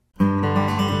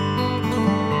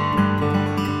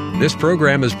This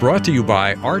program is brought to you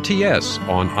by RTS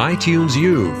on iTunes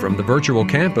U from the virtual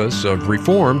campus of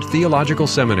Reformed Theological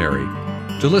Seminary.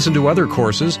 To listen to other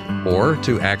courses or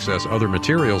to access other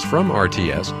materials from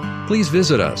RTS, please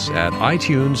visit us at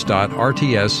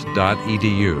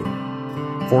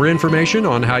itunes.rts.edu. For information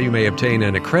on how you may obtain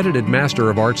an accredited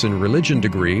Master of Arts in Religion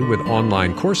degree with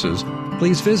online courses,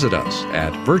 please visit us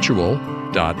at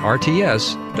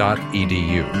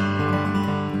virtual.rts.edu.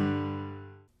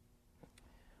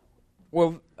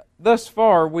 Well, thus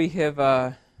far we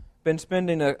have been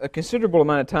spending a considerable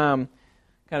amount of time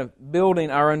kind of building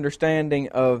our understanding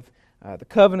of the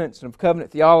covenants and of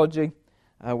covenant theology.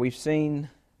 We've seen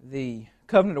the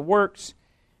covenant of works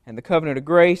and the covenant of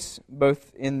grace,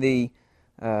 both in the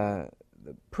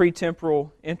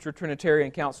pre-temporal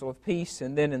intra-Trinitarian Council of Peace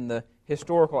and then in the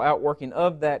historical outworking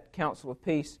of that Council of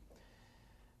Peace.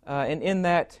 And in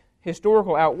that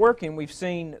historical outworking, we've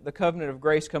seen the covenant of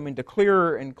grace coming to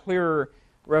clearer and clearer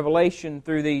revelation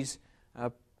through these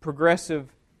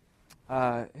progressive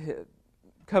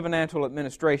covenantal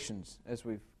administrations, as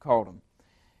we've called them.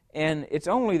 And it's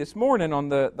only this morning on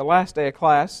the last day of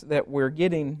class that we're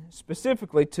getting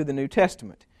specifically to the New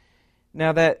Testament.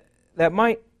 Now that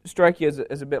might strike you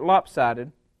as a bit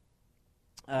lopsided,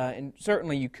 and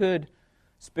certainly you could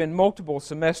spend multiple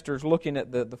semesters looking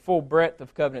at the full breadth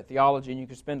of covenant theology, and you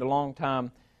could spend a long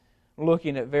time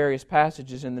looking at various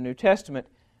passages in the New Testament.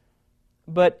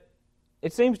 But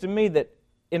it seems to me that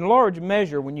in large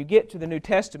measure, when you get to the New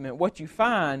Testament, what you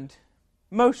find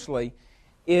mostly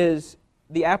is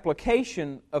the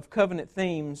application of covenant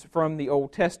themes from the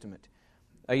Old Testament.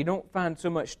 You don't find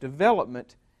so much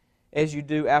development as you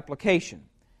do application.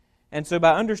 And so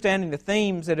by understanding the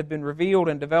themes that have been revealed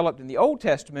and developed in the Old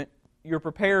Testament, you're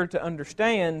prepared to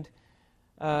understand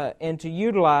and to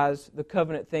utilize the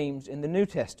covenant themes in the New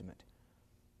Testament.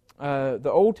 The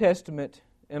Old Testament,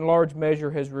 in large measure,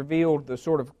 has revealed the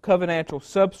sort of covenantal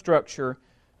substructure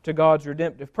to God's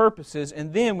redemptive purposes,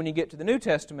 and then when you get to the New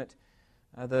Testament,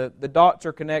 the dots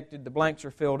are connected, the blanks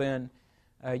are filled in.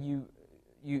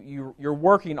 You're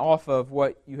working off of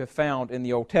what you have found in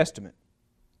the Old Testament.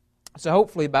 So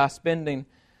hopefully by spending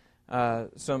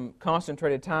some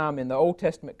concentrated time in the Old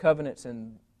Testament covenants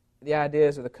and the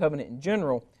ideas of the covenant in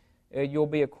general, you'll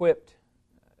be equipped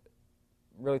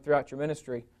really throughout your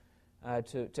ministry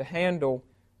to handle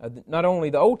not only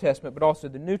the Old Testament but also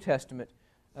the New Testament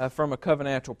from a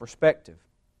covenantal perspective.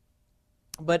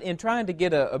 But in trying to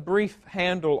get a brief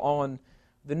handle on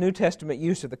the New Testament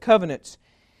use of the covenants,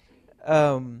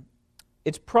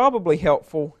 it's probably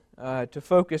helpful to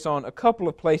focus on a couple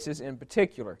of places in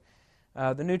particular.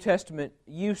 The New Testament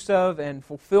use of and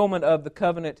fulfillment of the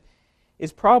covenant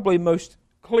is probably most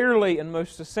clearly and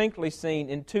most succinctly seen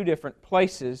in two different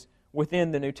places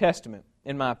within the New Testament,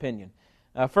 in my opinion.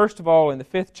 First of all, in the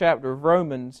 5th chapter of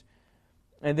Romans,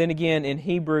 and then again in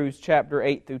Hebrews chapter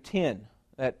 8 through 10,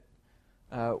 that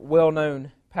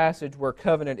well-known passage where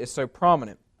covenant is so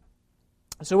prominent.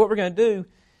 So what we're going to do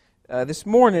this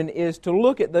morning is to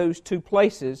look at those two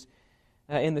places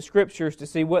in the Scriptures to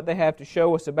see what they have to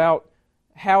show us about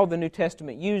how the New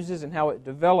Testament uses and how it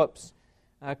develops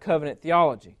covenant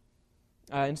theology.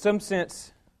 In some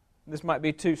sense, this might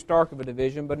be too stark of a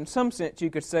division, but in some sense you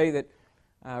could say that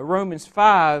Romans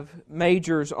 5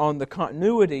 majors on the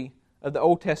continuity of the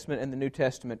Old Testament and the New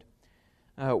Testament,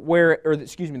 the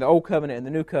Old Covenant and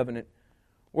the New Covenant,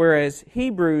 whereas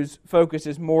Hebrews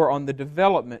focuses more on the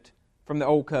development from the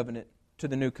Old Covenant to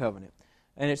the New Covenant.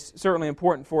 And it's certainly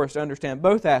important for us to understand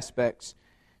both aspects,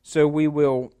 so we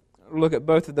will look at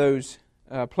both of those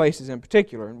places in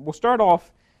particular. And we'll start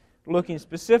off looking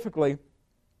specifically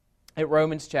at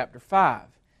Romans chapter 5.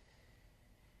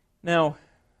 Now,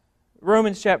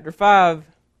 Romans chapter 5,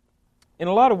 in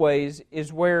a lot of ways,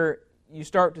 is where you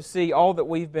start to see all that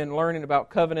we've been learning about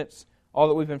covenants, all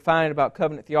that we've been finding about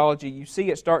covenant theology. You see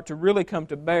it start to really come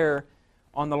to bear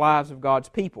on the lives of God's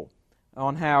people,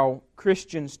 on how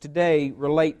Christians today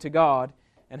relate to God,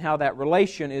 and how that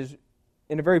relation is,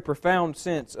 in a very profound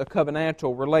sense, a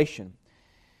covenantal relation.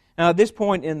 Now, at this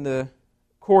point in the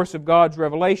course of God's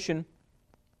revelation,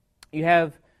 you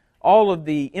have all of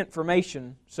the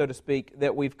information, so to speak,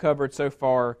 that we've covered so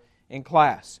far in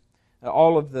class.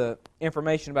 All of the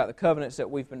information about the covenants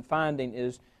that we've been finding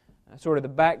is sort of the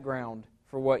background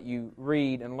for what you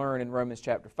read and learn in Romans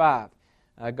chapter 5.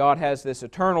 God has this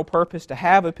eternal purpose to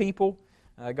have a people.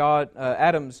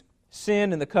 Adam's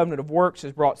sin in the covenant of works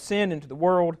has brought sin into the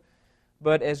world,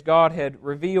 but as God had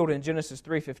revealed in Genesis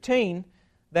 3:15,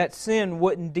 that sin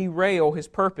wouldn't derail His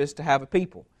purpose to have a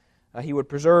people. He would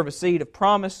preserve a seed of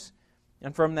promise,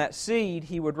 and from that seed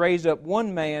He would raise up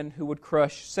one man who would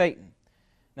crush Satan.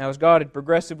 Now, as God had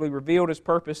progressively revealed His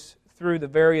purpose through the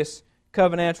various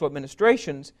covenantal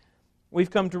administrations, we've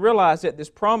come to realize that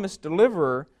this promised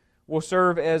deliverer will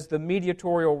serve as the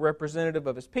mediatorial representative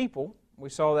of His people. We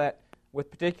saw that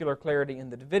with particular clarity in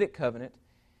the Davidic covenant.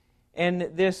 And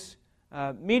this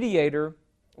mediator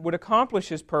would accomplish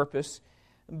his purpose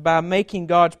by making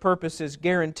God's purposes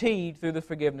guaranteed through the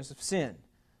forgiveness of sin.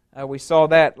 We saw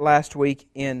that last week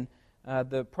in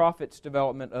the prophet's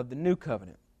development of the New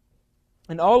Covenant.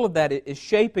 And all of that is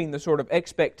shaping the sort of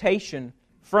expectation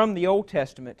from the Old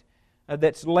Testament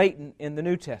that's latent in the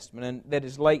New Testament, and that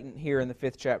is latent here in the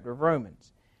 5th chapter of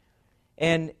Romans.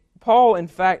 And Paul, in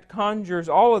fact, conjures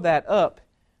all of that up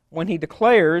when he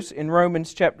declares in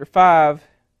Romans chapter 5,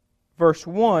 verse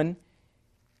 1,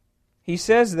 he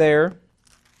says there,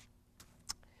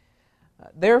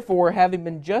 "Therefore, having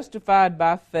been justified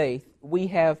by faith, we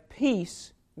have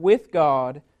peace with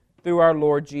God through our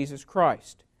Lord Jesus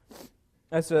Christ."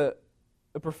 That's a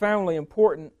profoundly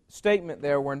important statement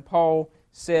there when Paul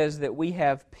says that we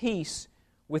have peace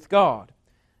with God.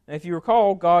 Now, if you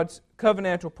recall, God's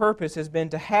covenantal purpose has been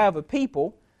to have a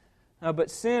people,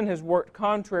 but sin has worked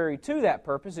contrary to that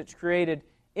purpose. It's created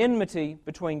enmity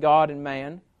between God and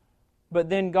man, but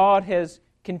then God has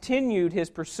continued His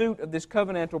pursuit of this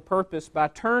covenantal purpose by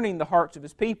turning the hearts of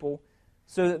His people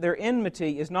so that their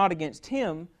enmity is not against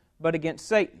Him, but against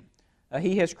Satan.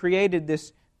 He has created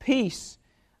this peace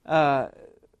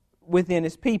within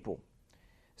His people.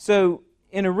 So,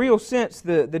 in a real sense,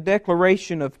 the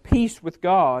declaration of peace with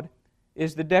God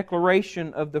is the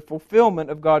declaration of the fulfillment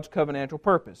of God's covenantal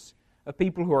purpose. Of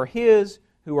people who are His,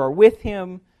 who are with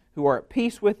Him, who are at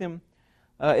peace with Him.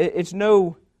 It's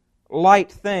no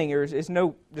light thing, or it's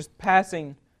no just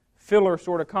passing filler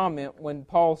sort of comment when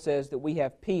Paul says that we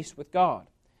have peace with God.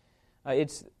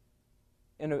 It's,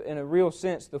 in a real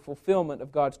sense, the fulfillment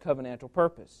of God's covenantal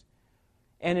purpose.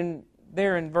 And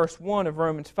there in verse 1 of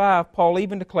Romans 5, Paul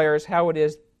even declares how it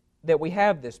is that we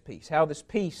have this peace, how this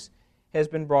peace has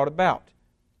been brought about.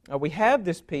 We have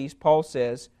this peace, Paul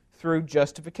says, through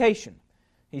justification.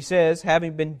 He says,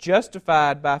 having been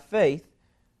justified by faith,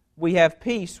 we have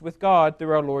peace with God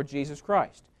through our Lord Jesus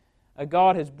Christ.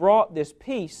 God has brought this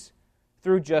peace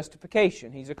through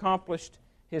justification. He's accomplished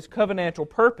His covenantal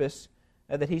purpose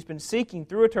that He's been seeking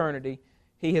through eternity.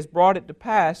 He has brought it to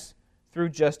pass through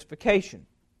justification.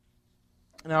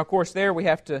 Now, of course, there we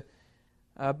have to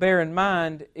bear in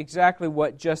mind exactly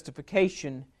what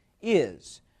justification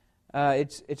is.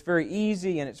 It's very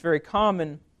easy and it's very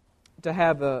common to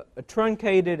have a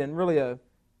truncated and really a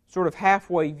sort of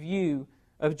halfway view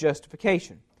of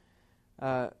justification.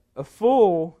 A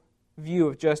full view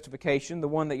of justification, the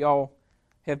one that y'all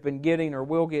have been getting or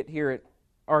will get here at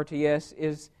RTS,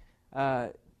 is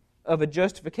of a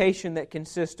justification that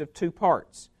consists of two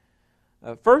parts.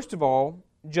 First of all,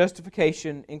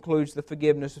 justification includes the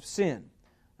forgiveness of sin.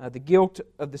 The guilt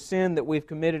of the sin that we've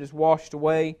committed is washed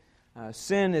away.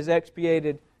 Sin is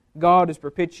expiated. God is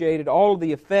propitiated. All of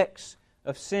the effects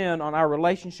of sin on our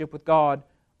relationship with God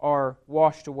are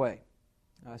washed away.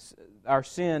 Our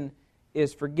sin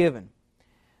is forgiven.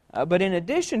 But in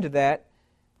addition to that,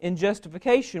 in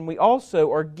justification, we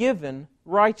also are given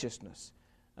righteousness.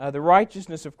 The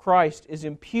righteousness of Christ is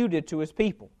imputed to His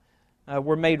people.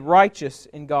 We're made righteous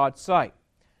in God's sight.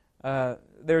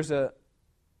 There's an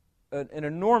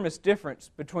enormous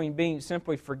difference between being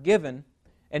simply forgiven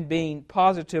and being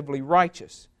positively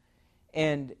righteous.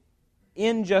 And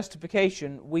in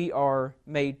justification, we are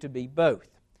made to be both.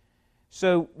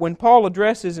 So when Paul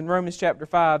addresses in Romans chapter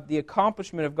 5 the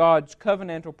accomplishment of God's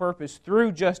covenantal purpose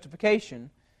through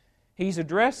justification, he's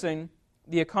addressing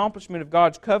the accomplishment of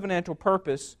God's covenantal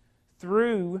purpose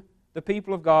through the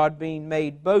people of God being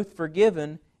made both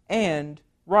forgiven and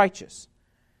righteous.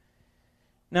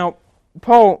 Now,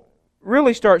 Paul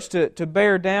really starts to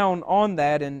bear down on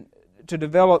that and to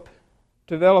develop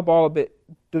all of it,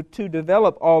 to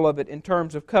develop all of it in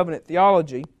terms of covenant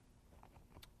theology.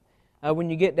 When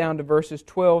you get down to verses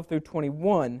 12 through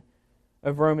 21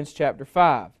 of Romans chapter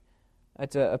 5.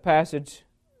 That's a passage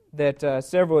that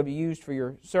several of you used for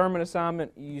your sermon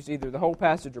assignment. You used either the whole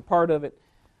passage or part of it.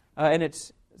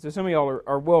 So some of y'all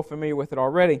are well familiar with it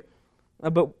already.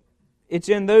 But it's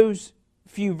in those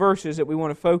few verses that we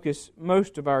want to focus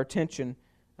most of our attention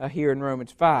here in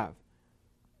Romans 5.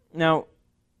 Now,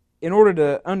 in order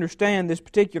to understand this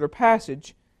particular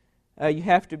passage, you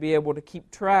have to be able to keep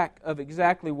track of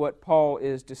exactly what Paul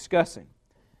is discussing.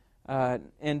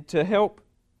 And to help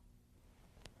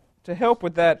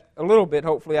with that a little bit,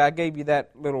 hopefully I gave you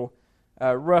that little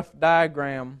rough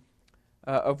diagram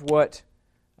of what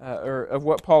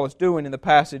Paul is doing in the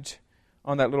passage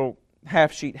on that little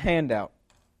half-sheet handout.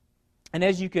 And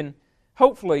as you can,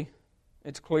 hopefully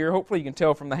it's clear, hopefully you can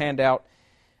tell from the handout,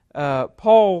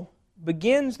 Paul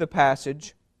begins the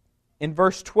passage in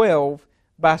verse 12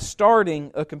 by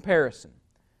starting a comparison.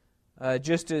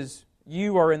 Just as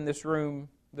you are in this room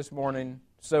this morning,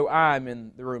 so I'm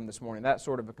in the room this morning. That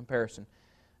sort of a comparison.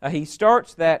 He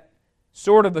starts that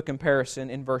sort of a comparison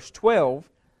in verse 12,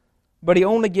 but he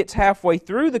only gets halfway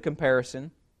through the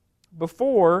comparison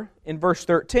before, in verse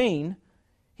 13,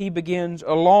 he begins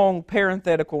a long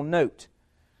parenthetical note.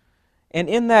 And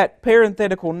in that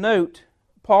parenthetical note,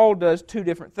 Paul does two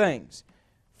different things.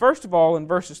 First of all, in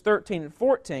verses 13 and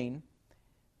 14,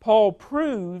 Paul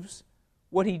proves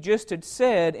what he just had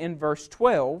said in verse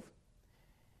 12.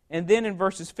 And then in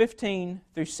verses 15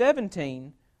 through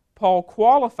 17, Paul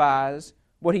qualifies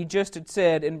what he just had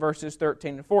said in verses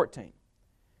 13 and 14.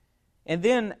 And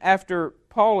then after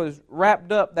Paul has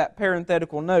wrapped up that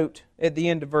parenthetical note at the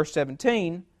end of verse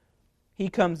 17, he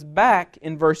comes back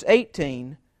in verse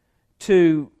 18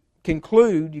 to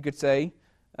conclude, you could say,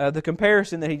 the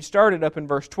comparison that he started up in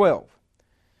verse 12.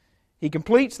 He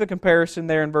completes the comparison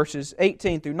there in verses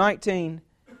 18 through 19,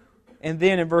 and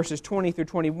then in verses 20 through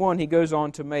 21, he goes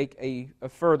on to make a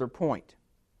further point.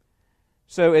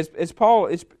 So as Paul,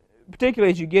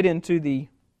 particularly as you get into the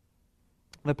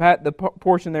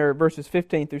portion there, verses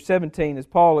 15 through 17, as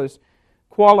Paul is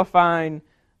qualifying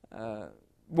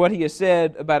what he has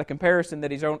said about a comparison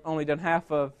that he's only done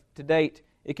half of to date,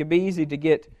 it can be easy to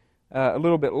get a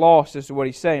little bit lost as to what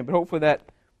he's saying. But hopefully that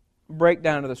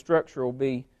breakdown of the structure will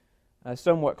be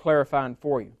somewhat clarifying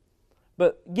for you.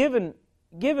 But given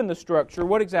the structure,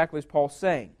 what exactly is Paul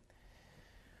saying?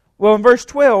 Well, in verse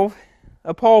 12,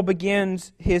 Paul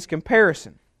begins his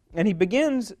comparison. And he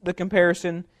begins the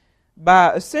comparison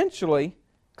by essentially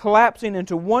collapsing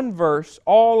into one verse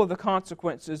all of the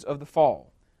consequences of the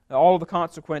fall, all of the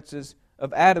consequences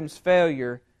of Adam's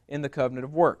failure in the covenant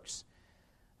of works.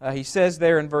 He says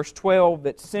there in verse 12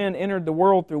 that sin entered the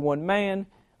world through one man,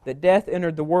 that death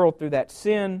entered the world through that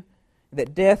sin,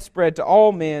 that death spread to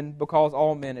all men because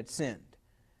all men had sinned.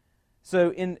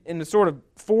 So in the sort of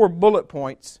 4 bullet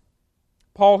points,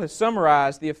 Paul has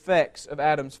summarized the effects of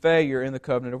Adam's failure in the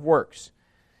covenant of works.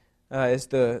 As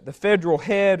the federal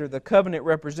head or the covenant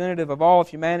representative of all of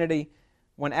humanity,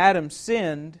 when Adam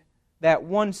sinned, that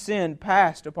one sin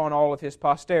passed upon all of his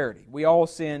posterity. We all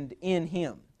sinned in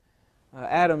him.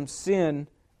 Adam's sin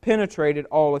penetrated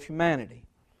all of humanity.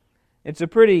 It's a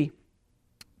pretty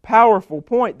powerful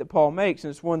point that Paul makes,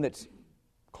 and it's one that's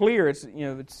clear. It's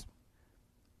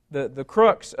the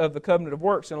crux of the covenant of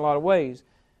works in a lot of ways.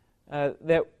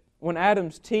 That when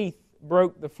Adam's teeth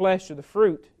broke the flesh of the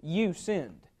fruit, you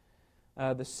sinned.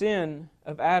 The sin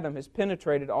of Adam has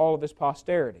penetrated all of his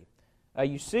posterity.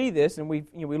 You see this, and we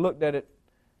looked at it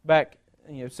back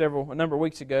a number of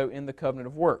weeks ago in the covenant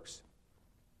of works.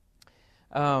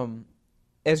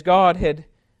 As God had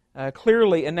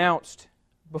clearly announced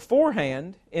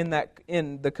beforehand in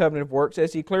the covenant of works,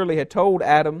 as He clearly had told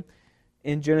Adam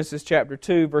in Genesis chapter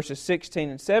 2, verses 16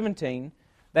 and 17,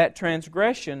 that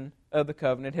transgression of the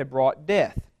covenant had brought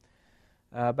death.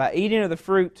 By eating of the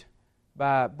fruit,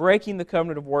 by breaking the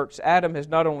covenant of works, Adam has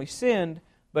not only sinned,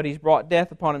 but he's brought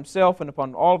death upon himself and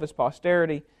upon all of his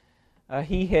posterity.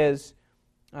 He has,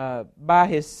 by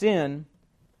his sin,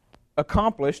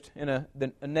 accomplished, in a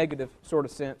negative sort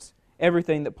of sense,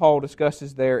 everything that Paul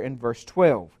discusses there in verse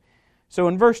 12. So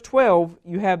in verse 12,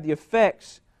 you have the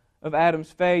effects of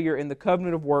Adam's failure in the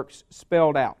covenant of works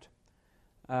spelled out.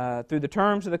 Through the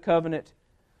terms of the covenant,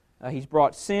 he's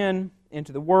brought sin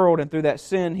into the world, and through that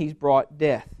sin, he's brought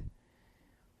death.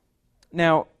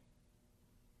 Now,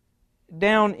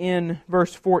 down in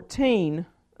verse 14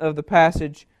 of the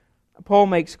passage, Paul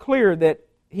makes clear that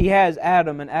he has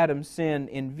Adam and Adam's sin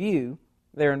in view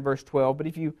there in verse 12. But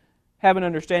if you have an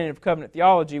understanding of covenant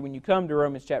theology, when you come to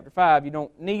Romans chapter 5, you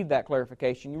don't need that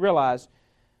clarification. You realize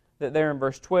that there in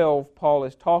verse 12, Paul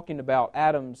is talking about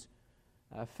Adam's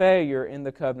failure in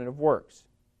the covenant of works.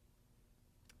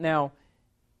 Now,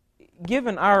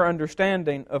 given our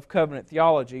understanding of covenant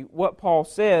theology, what Paul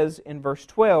says in verse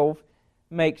 12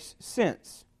 makes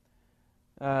sense.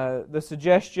 The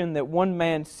suggestion that one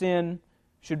man's sin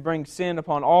should bring sin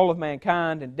upon all of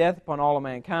mankind and death upon all of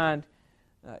mankind,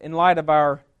 in light of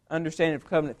our understanding of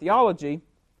covenant theology,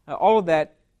 all of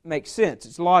that makes sense.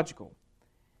 It's logical.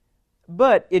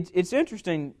 But it's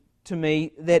interesting to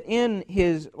me that in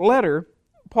his letter,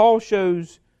 Paul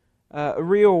shows a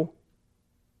real,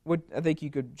 what I think you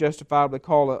could justifiably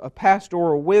call a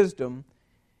pastoral wisdom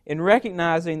in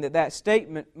recognizing that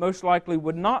statement most likely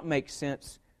would not make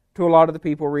sense to a lot of the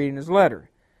people reading his letter.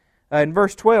 In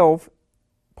verse 12,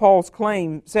 Paul's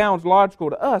claim sounds logical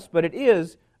to us, but it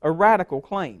is a radical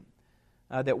claim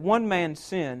that one man's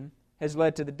sin has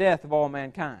led to the death of all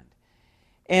mankind.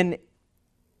 And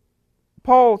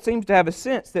Paul seems to have a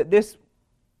sense that this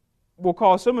will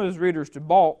cause some of his readers to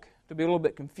balk, to be a little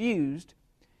bit confused.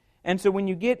 And so when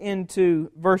you get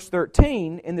into verse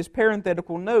 13, in this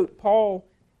parenthetical note, Paul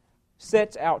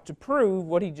sets out to prove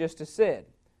what he just has said.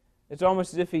 It's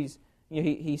almost as if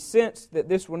he sensed that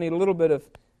this will need a little bit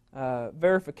of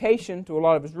verification to a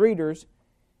lot of his readers,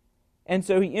 and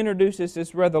so he introduces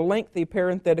this rather lengthy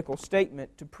parenthetical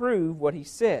statement to prove what he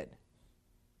said.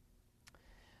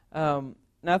 Now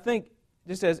I think,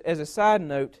 just as a side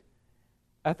note,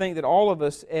 I think that all of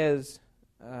us as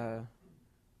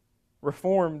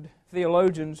Reformed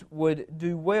theologians would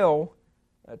do well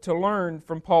to learn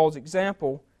from Paul's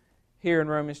example here in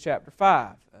Romans chapter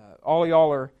 5. All of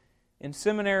y'all are in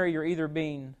seminary. You're either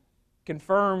being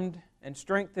confirmed and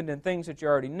strengthened in things that you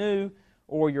already knew,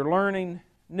 or you're learning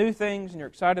new things and you're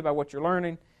excited about what you're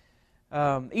learning.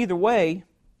 Either way,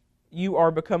 you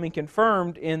are becoming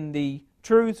confirmed in the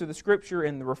truths of the Scripture,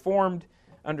 in the Reformed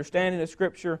understanding of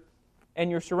Scripture,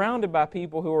 and you're surrounded by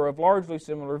people who are of largely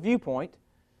similar viewpoint,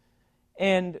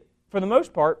 and for the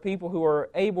most part, people who are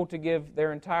able to give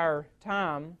their entire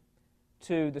time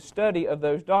to the study of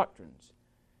those doctrines.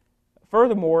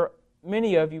 Furthermore,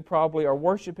 many of you probably are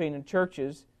worshiping in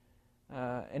churches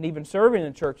and even serving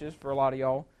in churches, for a lot of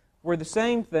y'all, where the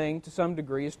same thing to some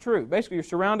degree is true. Basically, you're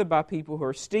surrounded by people who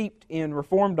are steeped in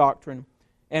Reformed doctrine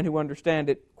and who understand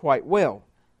it quite well.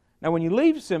 Now, when you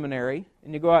leave seminary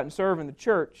and you go out and serve in the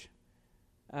church,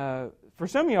 for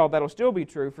some of y'all that'll still be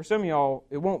true. For some of y'all,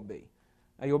 it won't be.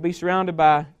 You'll be surrounded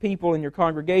by people in your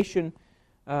congregation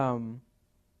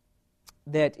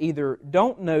that either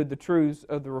don't know the truths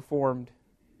of the Reformed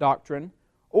doctrine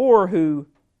or who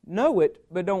know it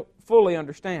but don't fully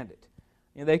understand it.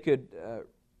 They could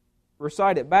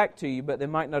recite it back to you, but they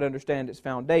might not understand its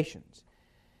foundations.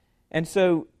 And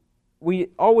so we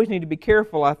always need to be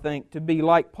careful, I think, to be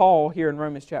like Paul here in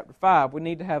Romans chapter 5. We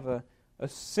need to have a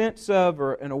sense of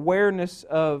or an awareness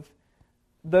of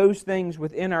those things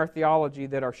within our theology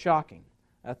that are shocking,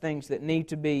 things that need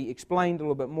to be explained a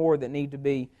little bit more, that need to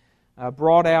be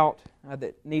brought out,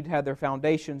 that need to have their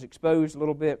foundations exposed a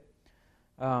little bit.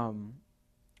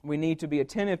 We need to be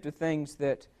attentive to things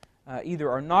that either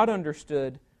are not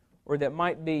understood or that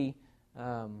might be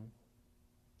known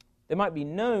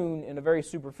in a very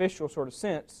superficial sort of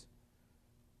sense,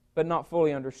 but not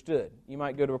fully understood. You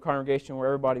might go to a congregation where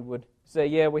everybody would say,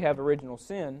 yeah, we have original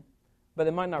sin, but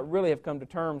they might not really have come to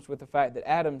terms with the fact that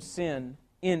Adam's sin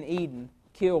in Eden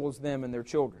kills them and their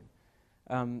children.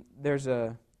 There's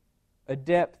a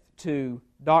depth to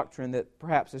doctrine that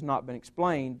perhaps has not been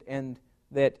explained, and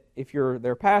that if you're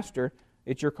their pastor,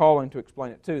 it's your calling to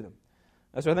explain it to them.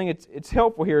 So I think it's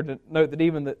helpful here to note that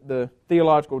even the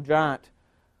theological giant,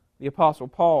 the Apostle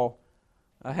Paul,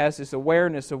 has this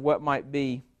awareness of what might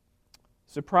be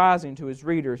surprising to his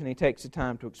readers, and he takes the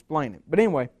time to explain it. But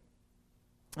anyway,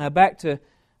 back to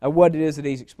what it is that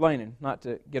he's explaining, not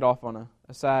to get off on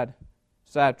a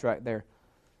sidetrack there.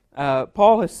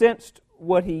 Paul has sensed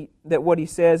what he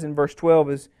says in verse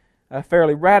 12 is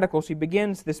fairly radical, so he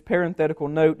begins this parenthetical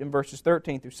note in verses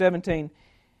 13 through 17,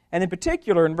 and in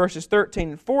particular in verses 13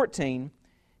 and 14,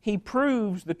 he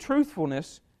proves the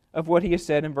truthfulness of what he has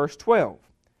said in verse 12,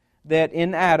 that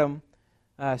in Adam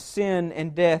sin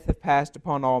and death have passed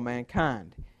upon all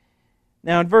mankind.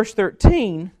 Now in verse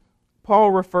 13,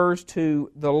 Paul refers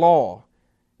to the law,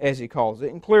 as he calls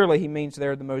it, and clearly he means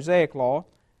there the Mosaic law.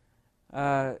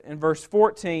 In verse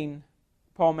 14,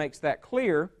 Paul makes that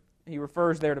clear. He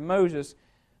refers there to Moses.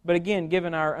 But again,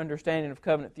 given our understanding of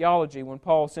covenant theology, when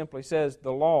Paul simply says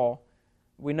the law,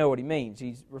 we know what he means.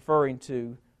 He's referring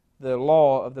to the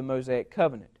law of the Mosaic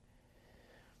covenant.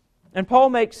 And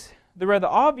Paul makes the rather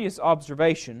obvious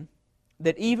observation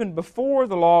that even before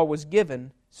the law was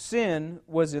given, sin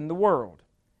was in the world.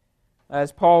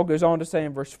 As Paul goes on to say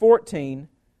in verse 14,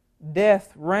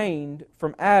 death reigned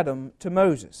from Adam to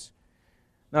Moses.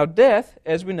 Now death,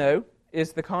 as we know,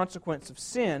 is the consequence of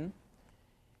sin,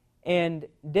 and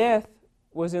death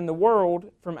was in the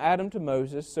world from Adam to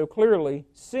Moses, so clearly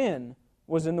sin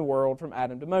was in the world from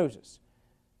Adam to Moses.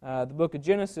 The book of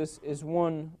Genesis is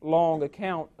one long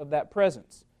account of that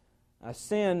presence.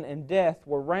 Sin and death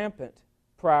were rampant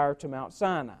prior to Mount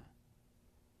Sinai.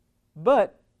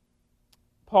 But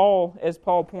as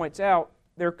Paul points out,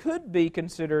 there could be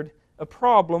considered a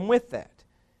problem with that.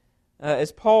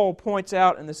 As Paul points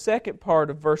out in the second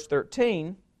part of verse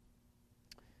 13,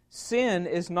 sin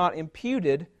is not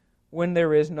imputed when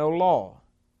there is no law.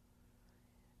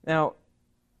 Now,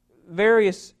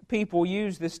 various people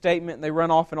use this statement and they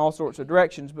run off in all sorts of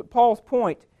directions, but Paul's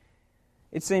point,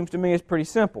 it seems to me, is pretty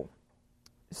simple.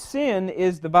 Sin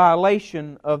is the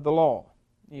violation of the law.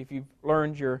 If you've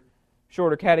learned your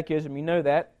Shorter Catechism, you know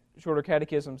that. Shorter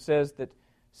Catechism says that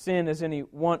sin is any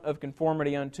want of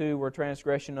conformity unto or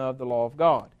transgression of the law of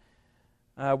God.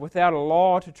 Without a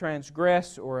law to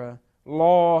transgress or a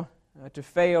law to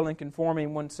fail in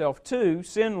conforming oneself to,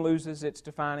 sin loses its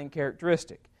defining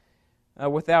characteristic.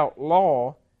 Without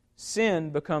law, sin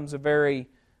becomes a very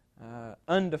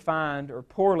undefined or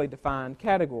poorly defined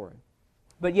category.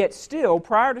 But yet still,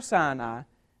 prior to Sinai,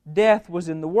 death was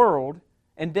in the world,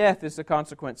 and death is the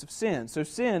consequence of sin. So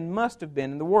sin must have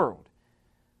been in the world.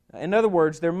 In other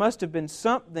words, there must have been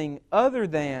something other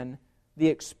than the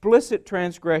explicit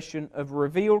transgression of a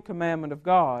revealed commandment of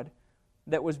God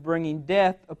that was bringing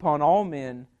death upon all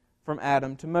men from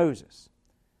Adam to Moses.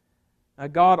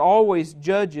 God always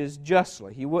judges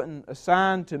justly. He wouldn't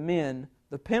assign to men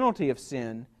the penalty of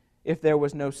sin if there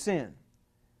was no sin.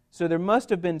 So there must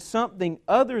have been something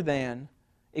other than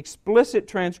explicit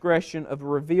transgression of a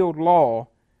revealed law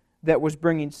that was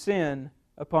bringing sin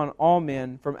upon all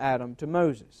men from Adam to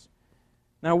Moses.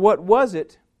 Now, what was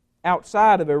it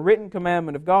outside of a written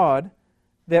commandment of God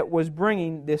that was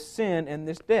bringing this sin and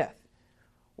this death?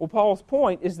 Well, Paul's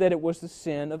point is that it was the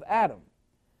sin of Adam.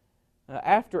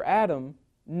 After Adam,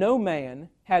 no man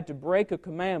had to break a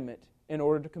commandment in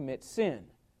order to commit sin.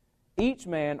 Each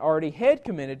man already had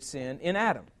committed sin in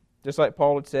Adam, just like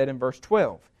Paul had said in verse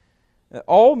 12.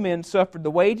 All men suffered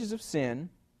the wages of sin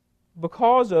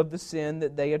because of the sin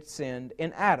that they had sinned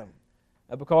in Adam,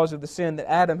 because of the sin that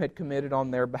Adam had committed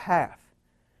on their behalf.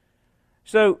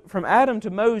 So, from Adam to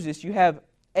Moses, you have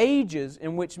ages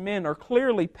in which men are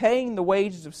clearly paying the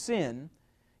wages of sin,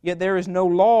 yet there is no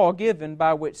law given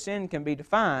by which sin can be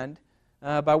defined,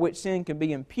 by which sin can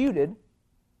be imputed,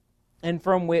 and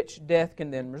from which death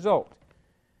can then result.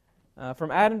 From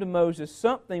Adam to Moses,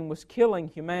 something was killing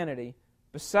humanity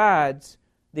besides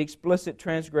the explicit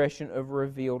transgression of a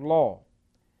revealed law.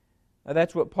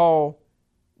 That's what Paul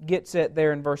gets at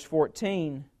there in verse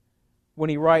 14 when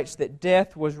he writes that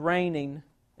death was reigning,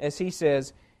 as he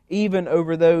says, even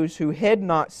over those who had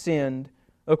not sinned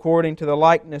according to the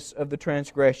likeness of the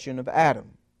transgression of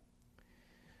Adam.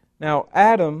 Now,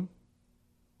 Adam,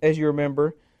 as you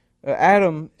remember,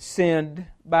 Adam sinned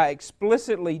by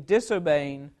explicitly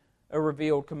disobeying a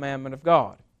revealed commandment of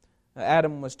God.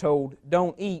 Adam was told,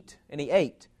 don't eat, and he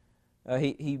ate.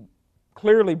 He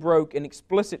clearly broke an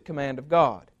explicit command of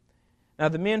God. Now,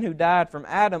 the men who died from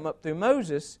Adam up through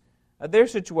Moses, their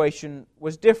situation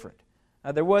was different.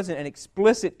 There wasn't an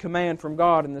explicit command from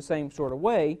God in the same sort of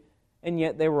way, and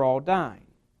yet they were all dying.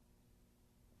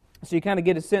 So you kind of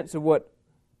get a sense of what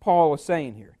Paul is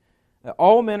saying here.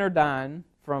 All men are dying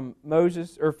from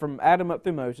Moses, or from Adam up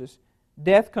through Moses.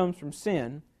 Death comes from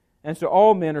sin, and so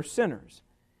all men are sinners.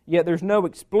 Yet there's no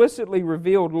explicitly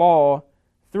revealed law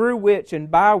through which and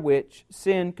by which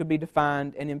sin could be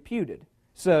defined and imputed.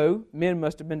 So men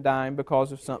must have been dying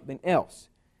because of something else.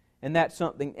 And that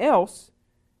something else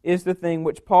is the thing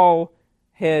which Paul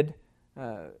had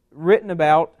written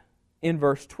about in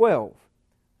verse 12.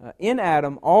 In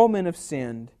Adam all men have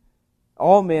sinned,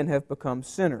 all men have become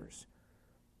sinners.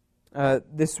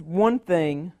 This one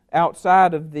thing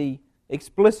outside of the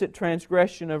explicit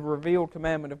transgression of a revealed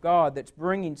commandment of God that's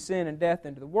bringing sin and death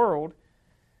into the world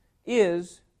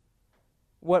is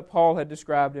what Paul had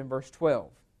described in verse 12,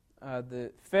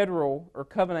 the federal or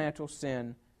covenantal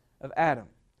sin of Adam.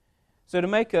 So to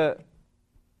make a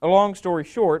long story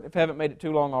short, if I haven't made it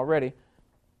too long already,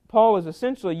 Paul is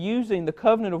essentially using the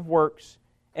covenant of works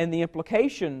and the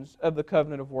implications of the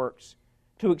covenant of works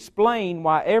to explain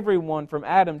why everyone from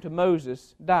Adam to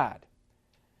Moses died.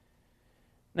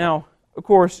 Now, of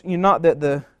course, not that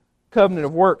the covenant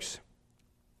of works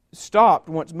stopped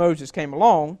once Moses came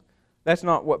along. That's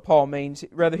not what Paul means.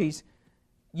 Rather, he's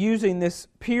using this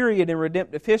period in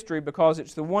redemptive history because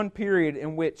it's the one period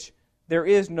in which there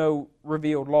is no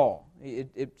revealed law.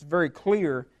 It's very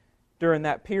clear during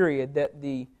that period that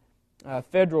the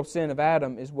federal sin of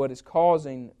Adam is what is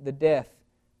causing the death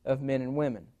of men and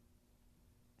women.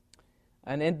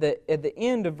 And at the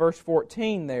end of verse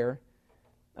 14 there,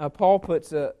 Paul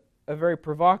puts a very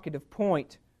provocative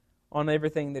point on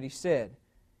everything that he said.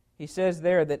 He says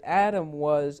there that Adam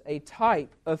was a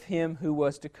type of him who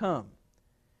was to come.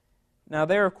 Now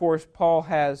there, of course, Paul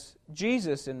has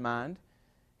Jesus in mind.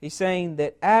 He's saying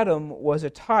that Adam was a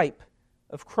type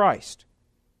of Christ.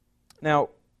 Now,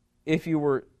 if you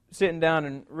were sitting down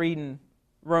and reading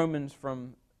Romans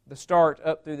from the start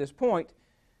up through this point,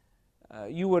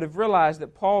 you would have realized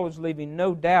that Paul is leaving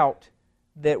no doubt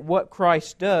that what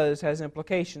Christ does has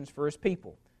implications for His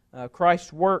people.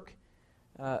 Christ's work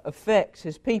affects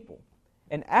His people.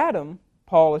 And Adam,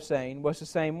 Paul is saying, was the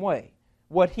same way.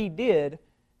 What he did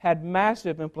had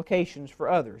massive implications for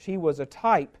others. He was a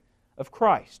type of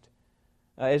Christ.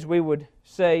 As we would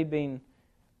say, being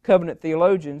covenant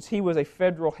theologians, he was a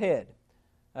federal head.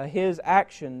 His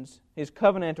actions, his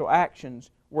covenantal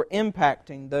actions, were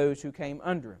impacting those who came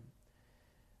under him.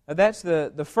 That's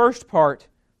the first part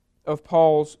of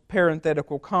Paul's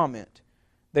parenthetical comment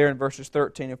there in verses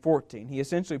 13 and 14. He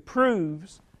essentially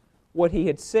proves what he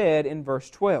had said in verse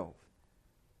 12.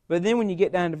 But then when you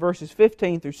get down to verses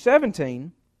 15 through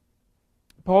 17,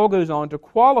 Paul goes on to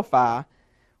qualify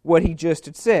what he just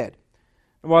had said.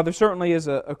 And while there certainly is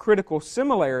a critical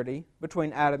similarity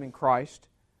between Adam and Christ,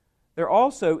 there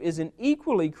also is an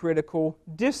equally critical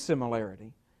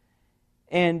dissimilarity.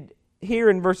 And here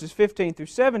in verses 15 through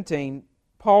 17,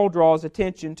 Paul draws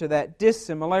attention to that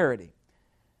dissimilarity.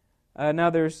 Now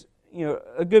there's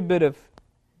a good bit of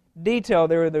detail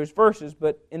there in those verses,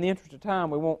 but in the interest of time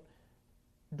we won't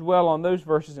dwell on those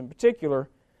verses in particular.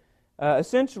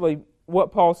 Essentially,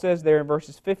 what Paul says there in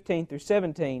verses 15 through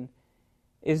 17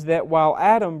 is that while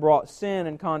Adam brought sin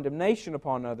and condemnation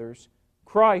upon others,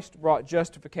 Christ brought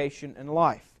justification and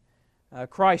life.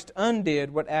 Christ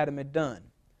undid what Adam had done.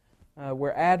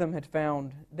 Where Adam had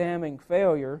found damning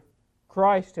failure,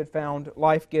 Christ had found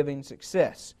life-giving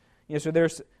success. So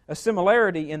there's a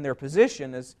similarity in their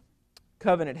position as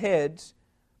covenant heads,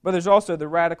 but there's also the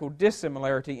radical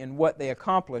dissimilarity in what they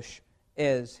accomplish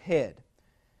as head.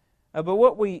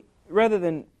 But rather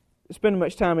than spend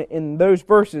much time in those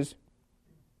verses,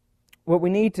 what we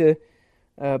need to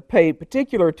pay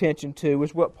particular attention to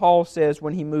is what Paul says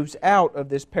when he moves out of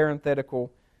this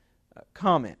parenthetical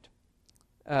comment.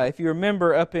 If you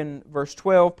remember up in verse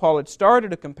 12, Paul had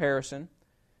started a comparison.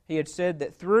 He had said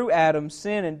that through Adam,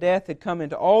 sin and death had come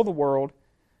into all the world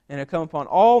and had come upon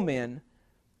all men.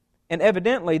 And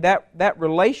evidently that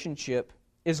relationship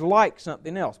is like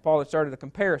something else. Paul had started a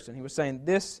comparison. He was saying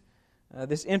this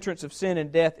entrance of sin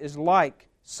and death is like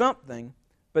something,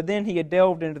 but then he had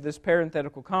delved into this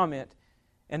parenthetical comment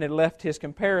and had left his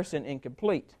comparison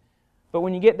incomplete. But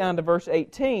when you get down to verse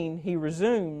 18, he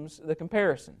resumes the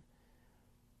comparison.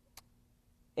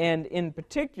 And in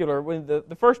particular, when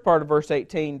the first part of verse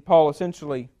 18, Paul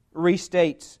essentially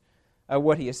restates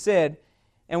what he has said.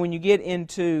 And when you get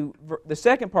into the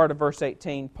second part of verse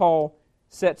 18, Paul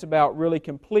sets about really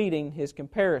completing his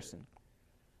comparison.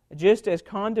 Just as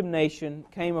condemnation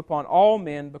came upon all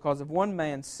men because of one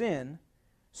man's sin,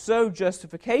 so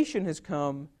justification has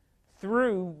come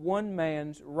through one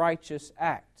man's righteous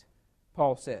act,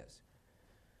 Paul says.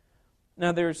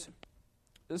 Now there's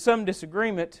some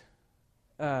disagreement.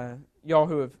 Y'all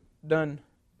who have done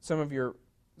some of your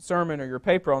sermon or your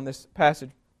paper on this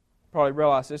passage probably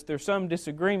realize this. There's some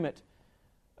disagreement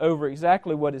over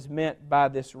exactly what is meant by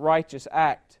this righteous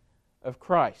act of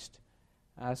Christ.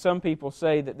 Some people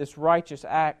say that this righteous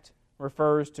act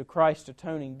refers to Christ's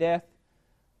atoning death,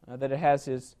 that it has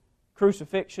His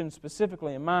crucifixion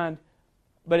specifically in mind.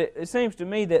 But it seems to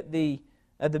me that the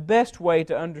best way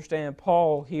to understand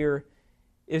Paul here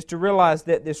is to realize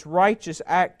that this righteous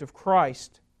act of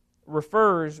Christ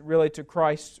refers really to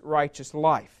Christ's righteous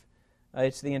life.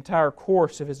 It's the entire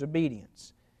course of His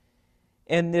obedience.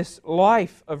 And this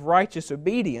life of righteous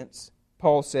obedience,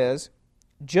 Paul says,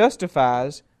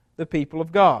 justifies the people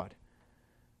of God.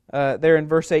 There in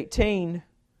verse 18,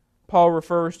 Paul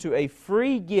refers to a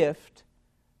free gift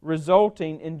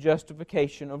resulting in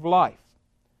justification of life.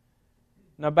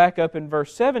 Now back up in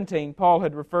verse 17, Paul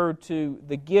had referred to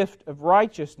the gift of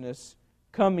righteousness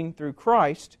coming through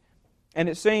Christ, and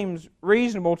it seems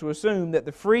reasonable to assume that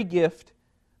the free gift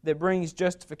that brings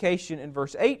justification in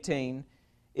verse 18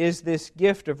 is this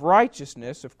gift of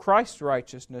righteousness, of Christ's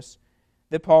righteousness,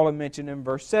 that Paul had mentioned in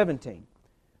verse 17.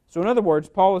 So in other words,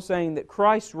 Paul is saying that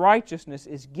Christ's righteousness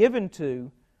is given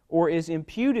to or is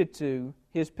imputed to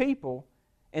His people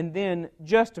and then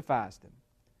justifies them.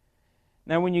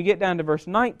 Now when you get down to verse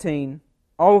 19,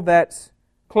 all of that's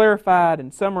clarified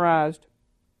and summarized.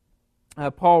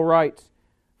 Paul writes,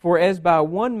 "For as by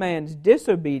one man's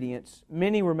disobedience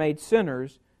many were made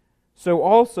sinners, so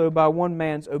also by one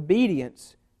man's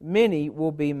obedience many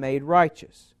will be made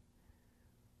righteous."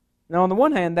 Now on the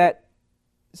one hand, that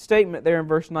statement there in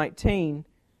verse 19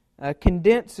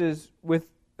 condenses with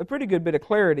a pretty good bit of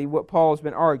clarity what Paul has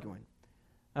been arguing.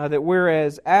 That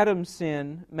whereas Adam's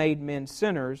sin made men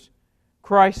sinners,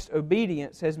 Christ's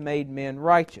obedience has made men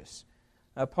righteous.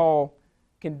 Paul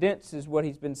condenses what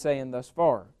he's been saying thus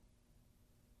far.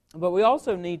 But we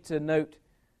also need to note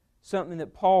something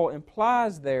that Paul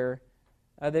implies there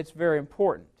that's very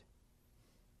important.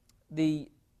 The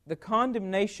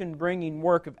condemnation-bringing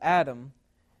work of Adam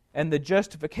and the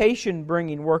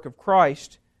justification-bringing work of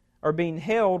Christ are being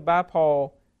held by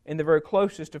Paul in the very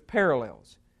closest of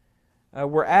parallels.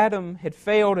 Where Adam had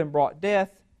failed and brought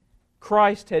death,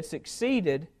 Christ had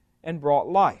succeeded and brought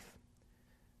life.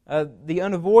 The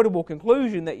unavoidable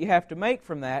conclusion that you have to make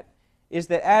from that is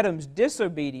that Adam's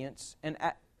disobedience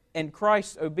and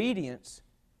Christ's obedience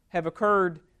have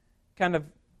occurred kind of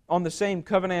on the same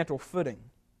covenantal footing,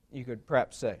 you could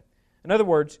perhaps say. In other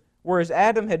words, whereas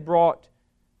Adam had brought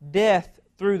death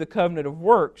through the covenant of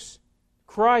works,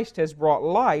 Christ has brought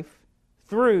life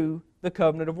through the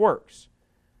covenant of works.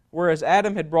 Whereas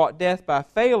Adam had brought death by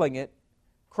failing it,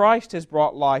 Christ has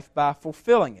brought life by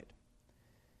fulfilling it.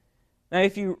 Now,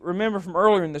 if you remember from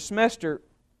earlier in the semester,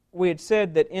 we had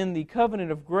said that in the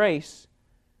covenant of grace,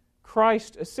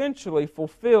 Christ essentially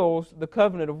fulfills the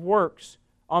covenant of works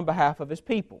on behalf of His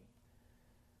people.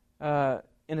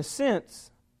 In a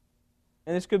sense,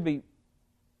 and this could be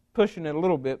pushing it a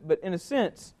little bit, but in a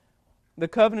sense, the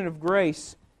covenant of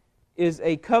grace is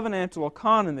a covenantal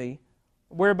economy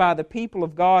whereby the people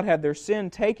of God have their sin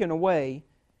taken away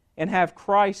and have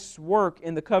Christ's work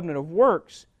in the covenant of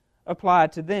works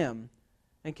applied to them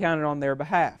and counted on their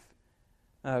behalf.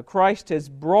 Christ has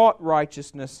brought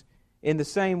righteousness in the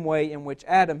same way in which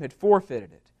Adam had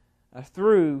forfeited it,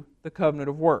 through the covenant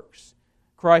of works.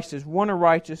 Christ has won a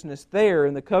righteousness there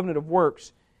in the covenant of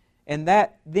works, and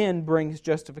that then brings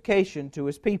justification to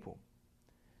His people.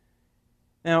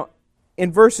 Now,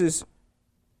 in verses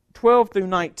 12 through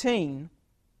 19,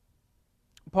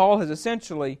 Paul has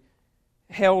essentially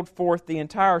held forth the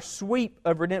entire sweep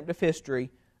of redemptive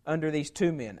history under these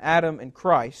two men, Adam and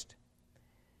Christ.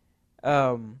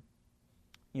 Adam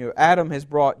has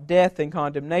brought death and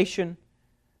condemnation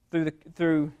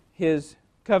through his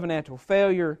covenantal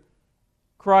failure.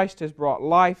 Christ has brought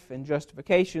life and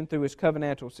justification through His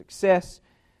covenantal success.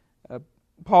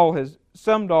 Paul has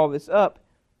summed all this up,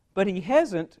 but he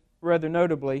hasn't, rather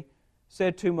notably,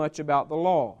 said too much about the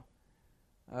law.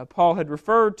 Paul had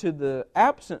referred to the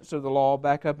absence of the law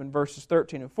back up in verses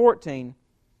 13 and 14,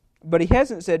 but he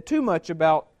hasn't said too much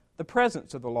about the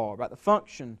presence of the law, about the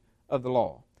function of the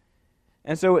law.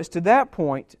 And so it's to that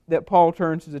point that Paul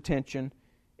turns his attention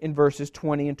in verses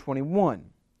 20 and 21.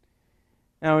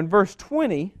 Now in verse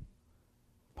 20,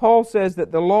 Paul says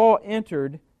that the law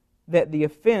entered that the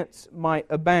offense might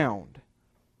abound.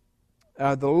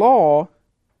 The law,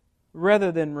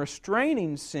 rather than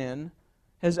restraining sin,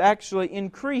 has actually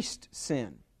increased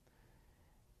sin.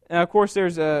 Now, of course,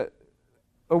 there's a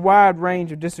wide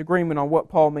range of disagreement on what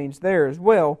Paul means there as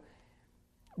well.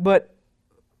 But,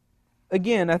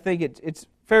 again, I think it's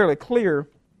fairly clear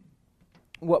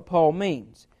what Paul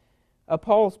means.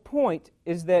 Paul's point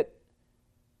is that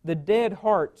the dead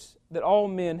hearts that all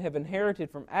men have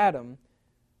inherited from Adam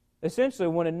essentially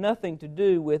wanted nothing to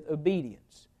do with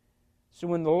obedience. So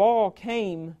when the law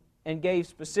came and gave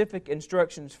specific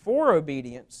instructions for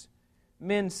obedience,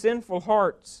 men's sinful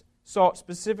hearts sought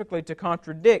specifically to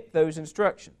contradict those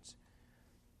instructions.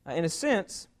 In a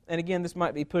sense, and again this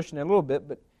might be pushing it a little bit,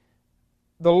 but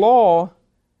the law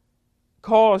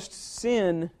caused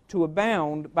sin to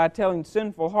abound by telling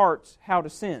sinful hearts how to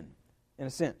sin, in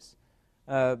a sense.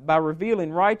 By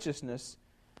revealing righteousness,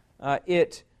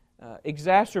 it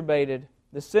exacerbated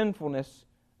the sinfulness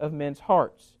of men's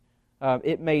hearts.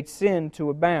 It made sin to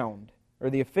abound, or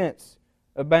the offense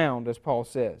abound, as Paul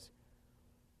says.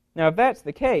 Now, if that's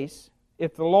the case,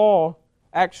 if the law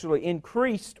actually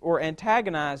increased or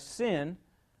antagonized sin,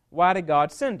 why did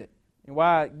God send it? And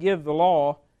why give the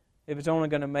law if it's only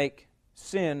going to make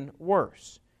sin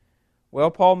worse?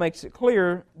 Well, Paul makes it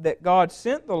clear that God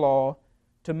sent the law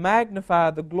to magnify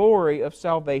the glory of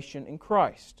salvation in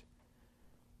Christ.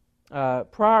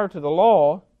 Prior to the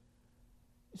law,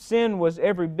 sin was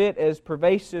every bit as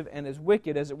pervasive and as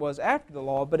wicked as it was after the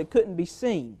law, but it couldn't be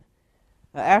seen.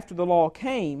 After the law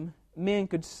came, men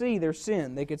could see their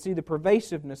sin. They could see the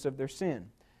pervasiveness of their sin.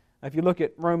 If you look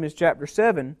at Romans chapter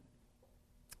 7,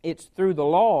 it's through the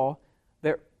law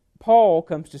that Paul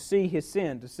comes to see his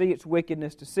sin, to see its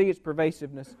wickedness, to see its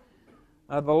pervasiveness.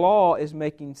 The law is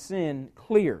making sin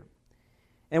clear.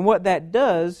 And what that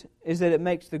does is that it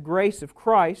makes the grace of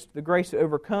Christ, the grace that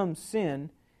overcomes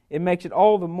sin, it makes it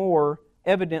all the more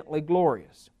evidently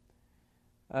glorious.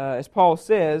 As Paul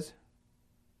says,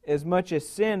 as much as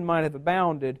sin might have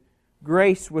abounded,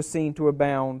 grace was seen to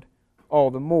abound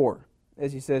all the more,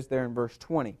 as he says there in verse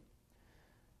 20.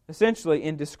 Essentially,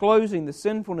 in disclosing the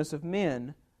sinfulness of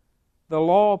men, the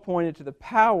law pointed to the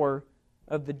power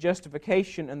of the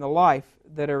justification and the life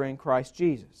that are in Christ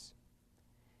Jesus.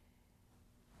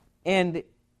 And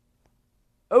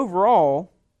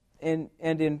overall, and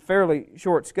in fairly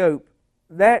short scope,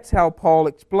 that's how Paul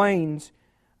explains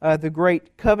the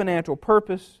great covenantal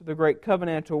purpose, the great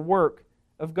covenantal work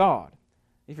of God.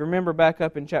 If you remember back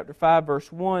up in chapter 5,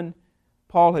 verse 1,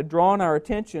 Paul had drawn our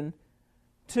attention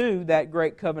to that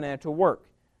great covenantal work,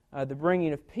 the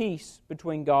bringing of peace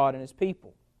between God and His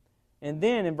people. And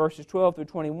then in verses 12 through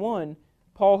 21,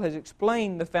 Paul has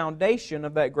explained the foundation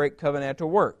of that great covenantal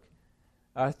work.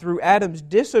 Through Adam's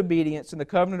disobedience in the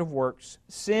covenant of works,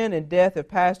 sin and death have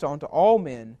passed on to all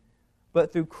men,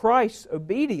 but through Christ's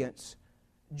obedience,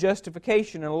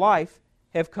 justification and life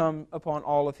have come upon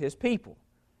all of His people.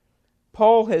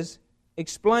 Paul has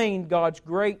explained God's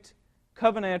great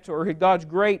covenantal, or God's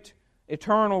great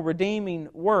eternal redeeming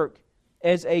work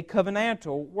as a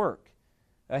covenantal work.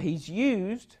 He's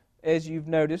used, as you've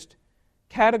noticed,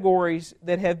 categories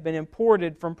that have been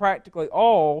imported from practically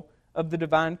all of the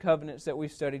divine covenants that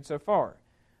we've studied so far.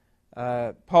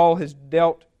 Paul has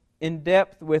dealt in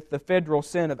depth with the federal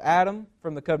sin of Adam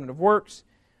from the covenant of works.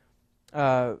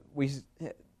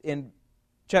 In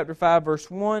chapter 5,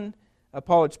 verse 1,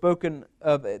 Paul had spoken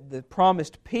of the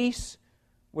promised peace,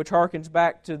 which harkens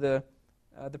back to the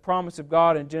promise of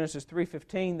God in Genesis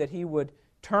 3:15 that He would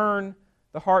turn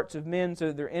the hearts of men so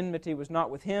that their enmity was not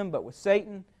with Him but with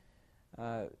Satan.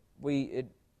 It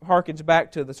harkens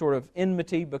back to the sort of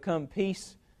enmity become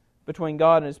peace between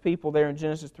God and His people there in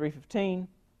Genesis 3:15.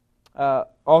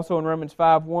 Also in Romans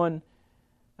 5:1,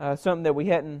 something that we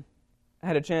hadn't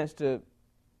had a chance to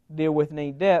deal with in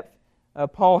any depth,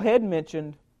 Paul had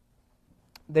mentioned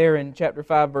there in chapter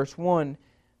 5, verse 1,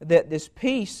 that this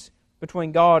peace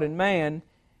between God and man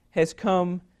has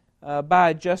come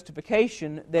by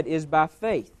justification that is by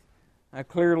faith,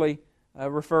 clearly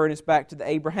referring us back to the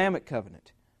Abrahamic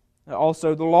covenant.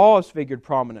 Also, the law is figured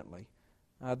prominently.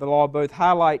 The law both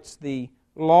highlights the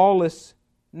lawless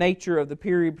nature of the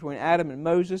period between Adam and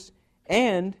Moses,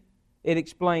 and it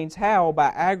explains how, by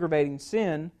aggravating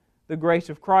sin, the grace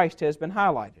of Christ has been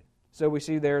highlighted. So we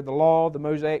see there the law, the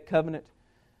Mosaic covenant,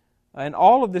 and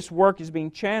all of this work is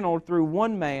being channeled through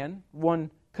one man, one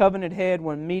covenant head,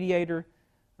 one mediator,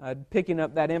 picking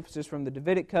up that emphasis from the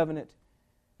Davidic covenant,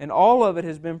 and all of it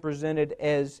has been presented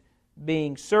as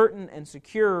being certain and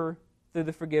secure through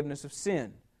the forgiveness of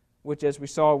sin, which, as we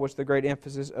saw, was the great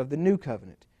emphasis of the new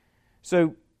covenant.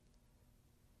 So,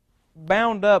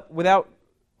 bound up, without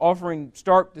offering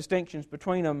stark distinctions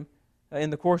between them in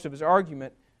the course of his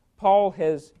argument, Paul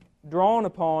has drawn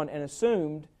upon and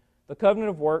assumed the covenant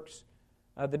of works,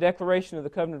 the declaration of the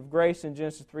covenant of grace in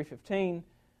Genesis 3:15,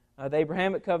 the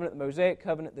Abrahamic covenant, the Mosaic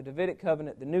covenant, the Davidic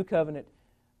covenant, the new covenant.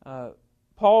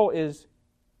 Paul is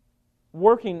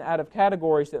working out of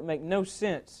categories that make no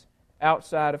sense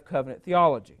outside of covenant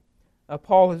theology.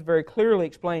 Paul has very clearly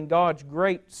explained God's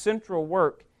great central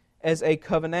work as a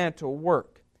covenantal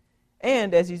work.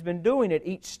 And as he's been doing it,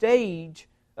 each stage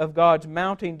of God's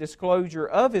mounting disclosure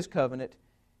of His covenant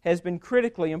has been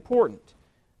critically important.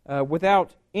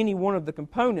 Without any one of the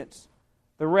components,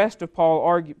 the rest of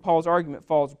Paul's argument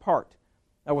falls apart.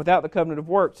 Without the covenant of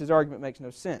works, his argument makes no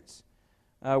sense.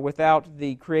 Without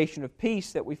the creation of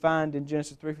peace that we find in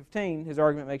Genesis 3:15, his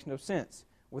argument makes no sense.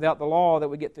 Without the law that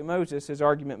we get through Moses, his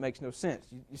argument makes no sense.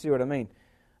 You see what I mean?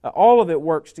 All of it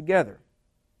works together.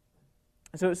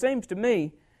 So it seems to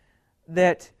me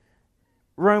that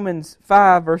Romans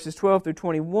 5, verses 12 through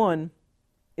 21,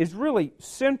 is really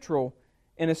central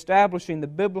in establishing the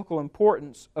biblical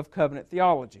importance of covenant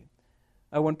theology.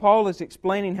 When Paul is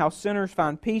explaining how sinners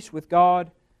find peace with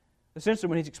God, essentially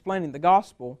when he's explaining the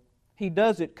gospel, he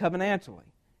does it covenantally.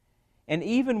 And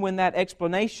even when that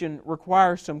explanation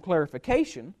requires some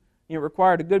clarification, it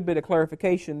required a good bit of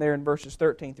clarification there in verses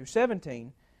 13 through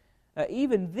 17,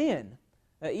 even then,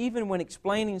 even when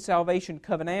explaining salvation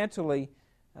covenantally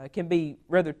can be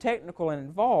rather technical and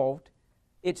involved,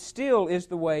 it still is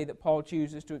the way that Paul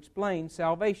chooses to explain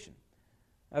salvation.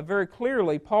 Very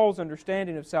clearly, Paul's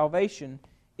understanding of salvation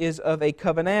is of a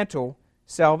covenantal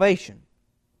salvation.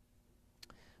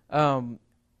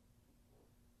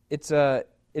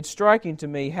 It's striking to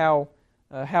me how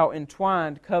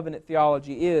entwined covenant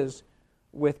theology is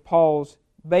with Paul's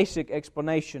basic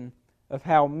explanation of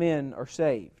how men are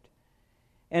saved.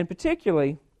 And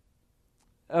particularly,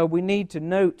 we need to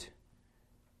note,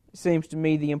 it seems to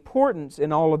me, the importance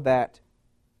in all of that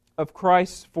of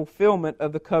Christ's fulfillment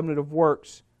of the covenant of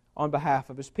works on behalf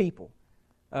of His people.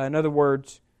 In other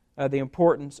words, the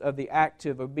importance of the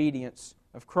active obedience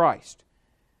of Christ.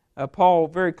 Paul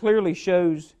very clearly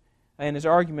shows in his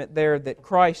argument there that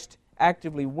Christ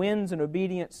actively wins in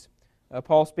obedience.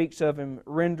 Paul speaks of Him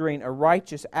rendering a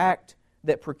righteous act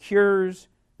that procures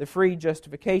the free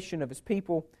justification of His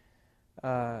people.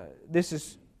 This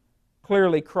is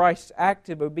clearly Christ's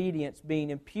active obedience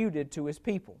being imputed to His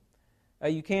people.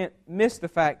 You can't miss the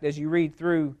fact as you read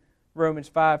through Romans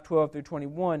 5:12 through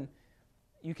 21,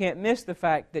 you can't miss the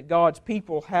fact that God's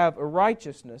people have a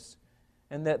righteousness,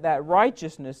 and that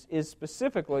righteousness is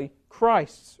specifically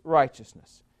Christ's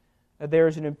righteousness. There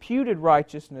is an imputed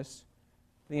righteousness,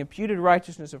 the imputed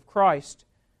righteousness of Christ,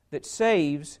 that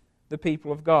saves the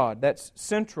people of God. That's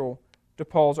central to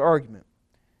Paul's argument.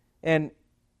 And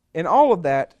in all of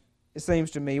that, it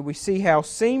seems to me, we see how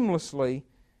seamlessly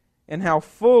and how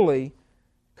fully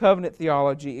covenant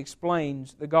theology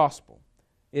explains the gospel.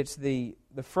 It's the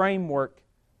framework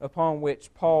upon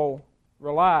which Paul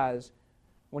relies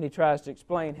when he tries to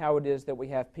explain how it is that we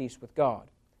have peace with God.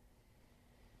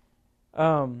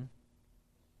 Now,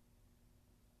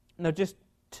 just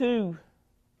two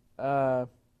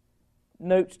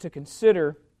notes to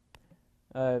consider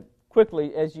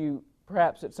quickly as you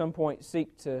perhaps at some point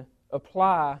seek to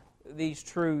apply these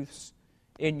truths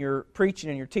in your preaching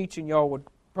and your teaching. Y'all would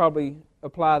probably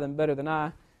apply them better than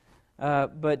I.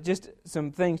 But just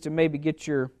some things to maybe get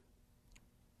your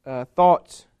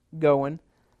thoughts going.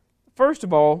 First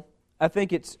of all, I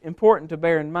think it's important to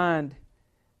bear in mind,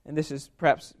 and this is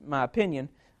perhaps my opinion,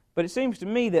 but it seems to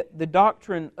me that the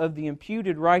doctrine of the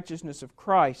imputed righteousness of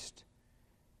Christ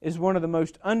is one of the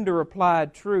most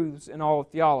underapplied truths in all of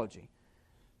theology,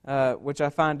 which I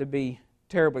find to be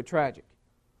terribly tragic.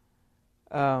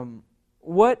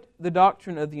 What the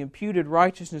doctrine of the imputed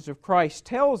righteousness of Christ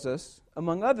tells us,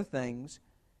 among other things,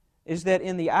 is that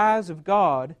in the eyes of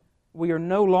God, we are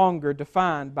no longer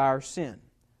defined by our sin.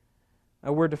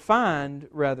 We're defined,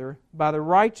 rather, by the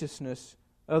righteousness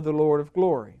of the Lord of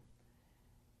glory.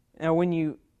 Now, when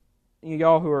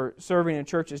y'all who are serving in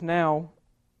churches now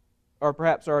are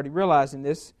perhaps already realizing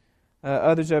this,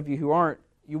 others of you who aren't,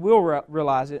 you will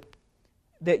realize it,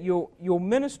 that you'll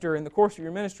minister in the course of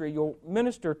your ministry, you'll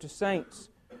minister to saints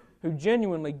who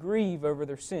genuinely grieve over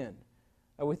their sin.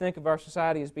 We think of our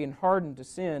society as being hardened to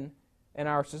sin, and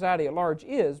our society at large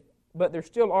is, but there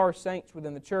still are saints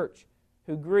within the church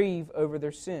who grieve over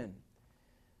their sin.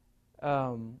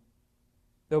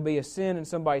 There'll be a sin in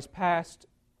somebody's past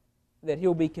that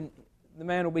the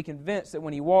man will be convinced that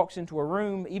when he walks into a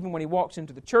room, even when he walks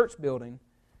into the church building,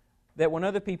 that when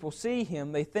other people see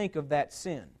him, they think of that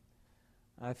sin.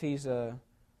 If he's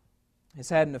has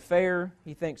had an affair,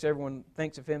 everyone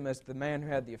thinks of him as the man who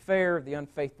had the affair, the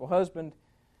unfaithful husband.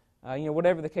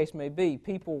 Whatever the case may be,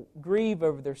 people grieve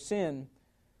over their sin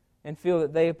and feel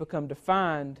that they have become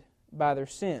defined by their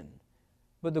sin.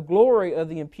 But the glory of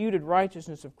the imputed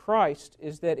righteousness of Christ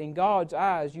is that in God's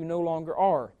eyes you no longer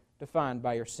are defined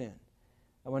by your sin.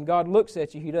 And when God looks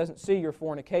at you, He doesn't see your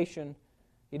fornication,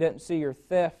 He doesn't see your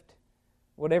theft,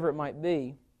 whatever it might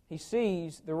be. He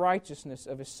sees the righteousness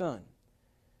of His Son.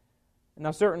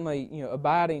 Now certainly,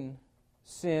 abiding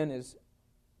sin is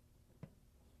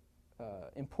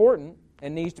important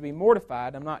and needs to be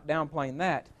mortified. I'm not downplaying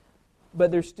that.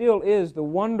 But there still is the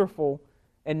wonderful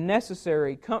and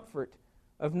necessary comfort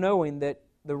of knowing that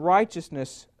the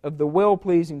righteousness of the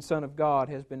well-pleasing Son of God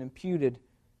has been imputed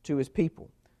to His people.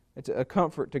 It's a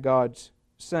comfort to God's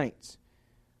saints.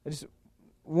 It's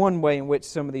one way in which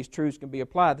some of these truths can be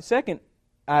applied. The second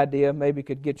idea, maybe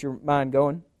could get your mind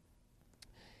going,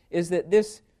 is that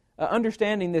this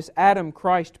understanding this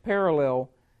Adam-Christ parallel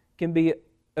can be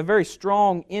a very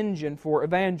strong engine for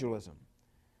evangelism.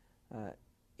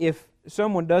 If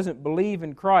someone doesn't believe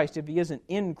in Christ, if he isn't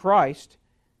in Christ,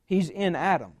 he's in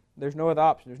Adam. There's no other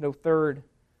option. There's no third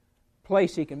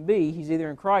place he can be. He's either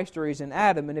in Christ or he's in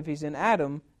Adam, and if he's in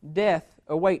Adam, death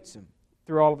awaits him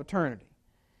through all of eternity.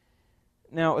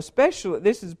 Now,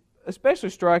 this is especially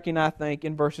striking, I think,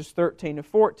 in verses 13 and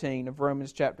 14 of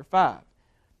Romans chapter 5.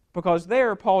 Because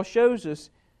there, Paul shows us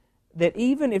that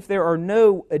even if there are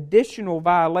no additional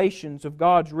violations of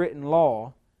God's written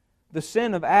law, the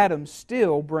sin of Adam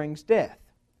still brings death.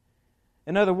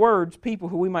 In other words, people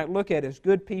who we might look at as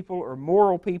good people or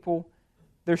moral people,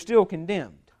 they're still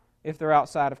condemned if they're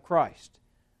outside of Christ.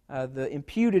 The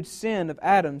imputed sin of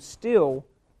Adam still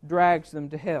drags them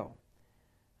to hell.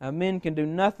 Men can do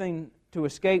nothing to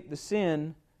escape the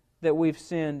sin that we've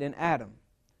sinned in Adam.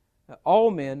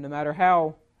 All men, no matter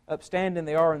how upstanding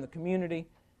they are in the community,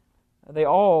 they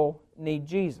all need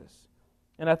Jesus.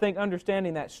 And I think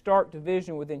understanding that stark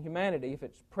division within humanity, if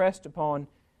it's pressed upon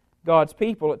God's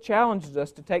people, it challenges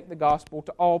us to take the gospel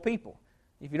to all people.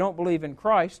 If you don't believe in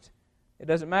Christ, it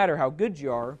doesn't matter how good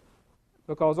you are,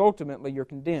 because ultimately you're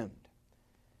condemned.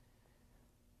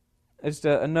 It's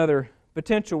another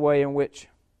potential way in which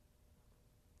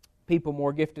people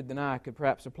more gifted than I could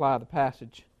perhaps apply the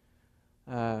passage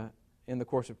in the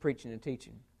course of preaching and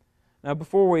teaching. Now,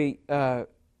 before we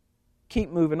keep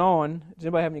moving on, does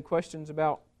anybody have any questions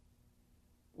about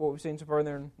what we've seen so far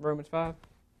there in Romans 5?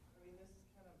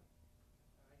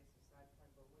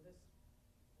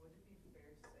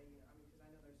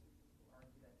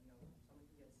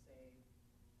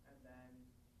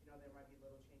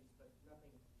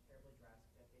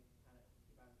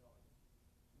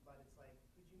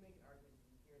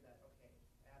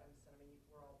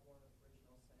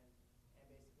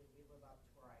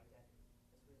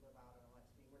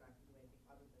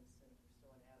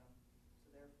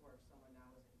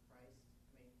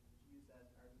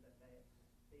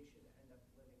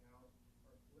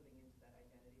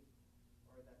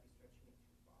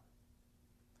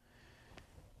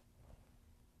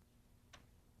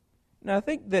 Now, I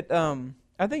think that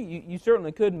you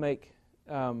certainly could make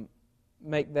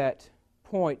that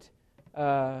point,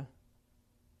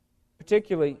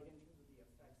 particularly.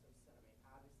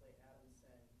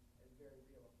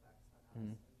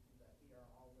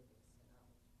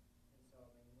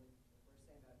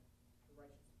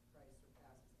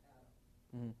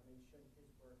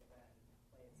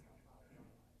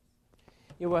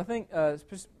 Yeah, well, I think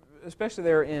especially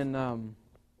there in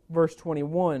verse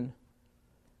 21.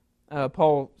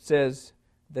 Paul says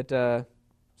that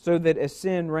so that as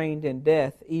sin reigned in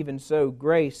death, even so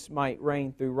grace might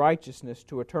reign through righteousness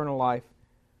to eternal life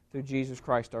through Jesus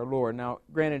Christ our Lord. Now,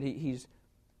 granted, he's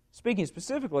speaking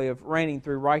specifically of reigning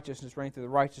through righteousness, reigning through the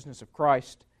righteousness of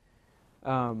Christ.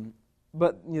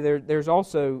 But there's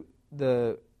also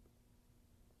the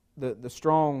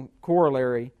strong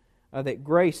corollary that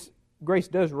grace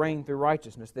does reign through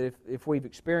righteousness. That if we've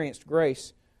experienced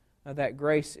grace, that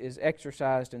grace is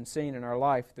exercised and seen in our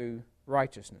life through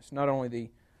righteousness. Not only the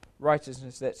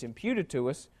righteousness that's imputed to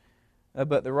us,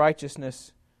 but the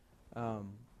righteousness of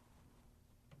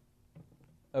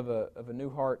a new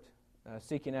heart,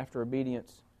 seeking after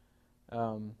obedience,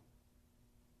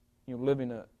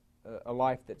 living a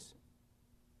life that's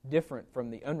different from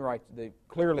the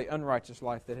clearly unrighteous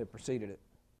life that had preceded it.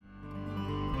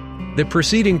 The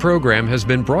preceding program has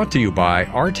been brought to you by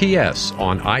RTS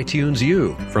on iTunes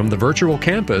U from the virtual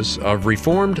campus of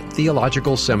Reformed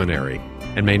Theological Seminary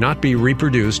and may not be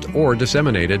reproduced or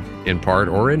disseminated in part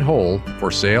or in whole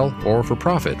for sale or for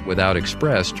profit without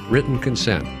expressed written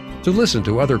consent. To listen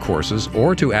to other courses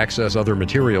or to access other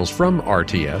materials from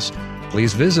RTS,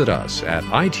 please visit us at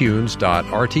itunes.rts.edu.